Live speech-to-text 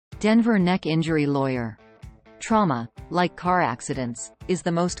Denver neck injury lawyer. Trauma, like car accidents, is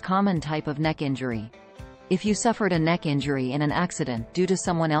the most common type of neck injury. If you suffered a neck injury in an accident due to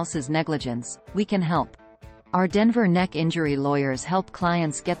someone else's negligence, we can help. Our Denver neck injury lawyers help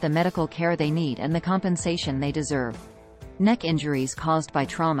clients get the medical care they need and the compensation they deserve. Neck injuries caused by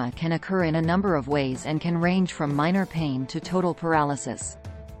trauma can occur in a number of ways and can range from minor pain to total paralysis.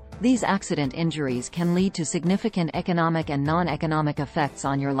 These accident injuries can lead to significant economic and non-economic effects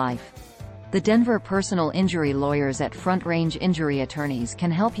on your life. The Denver personal injury lawyers at Front Range Injury Attorneys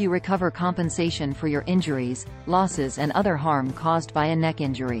can help you recover compensation for your injuries, losses and other harm caused by a neck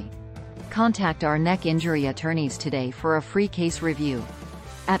injury. Contact our neck injury attorneys today for a free case review.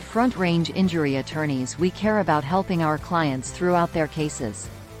 At Front Range Injury Attorneys, we care about helping our clients throughout their cases.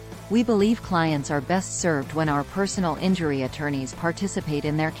 We believe clients are best served when our personal injury attorneys participate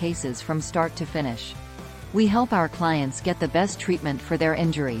in their cases from start to finish. We help our clients get the best treatment for their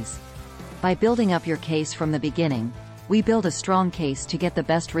injuries. By building up your case from the beginning, we build a strong case to get the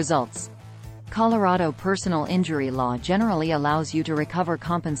best results. Colorado personal injury law generally allows you to recover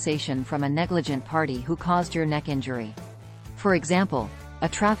compensation from a negligent party who caused your neck injury. For example, a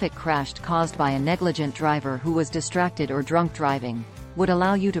traffic crash caused by a negligent driver who was distracted or drunk driving would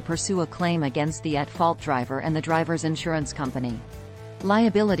allow you to pursue a claim against the at-fault driver and the driver's insurance company.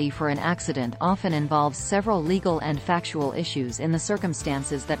 Liability for an accident often involves several legal and factual issues in the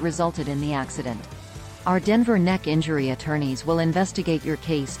circumstances that resulted in the accident. Our Denver neck injury attorneys will investigate your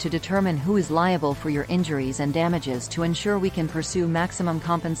case to determine who is liable for your injuries and damages to ensure we can pursue maximum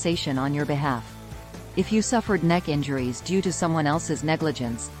compensation on your behalf. If you suffered neck injuries due to someone else's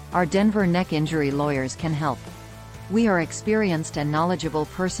negligence, our Denver neck injury lawyers can help. We are experienced and knowledgeable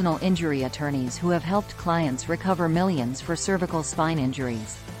personal injury attorneys who have helped clients recover millions for cervical spine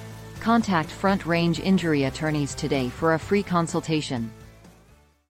injuries. Contact Front Range Injury Attorneys today for a free consultation.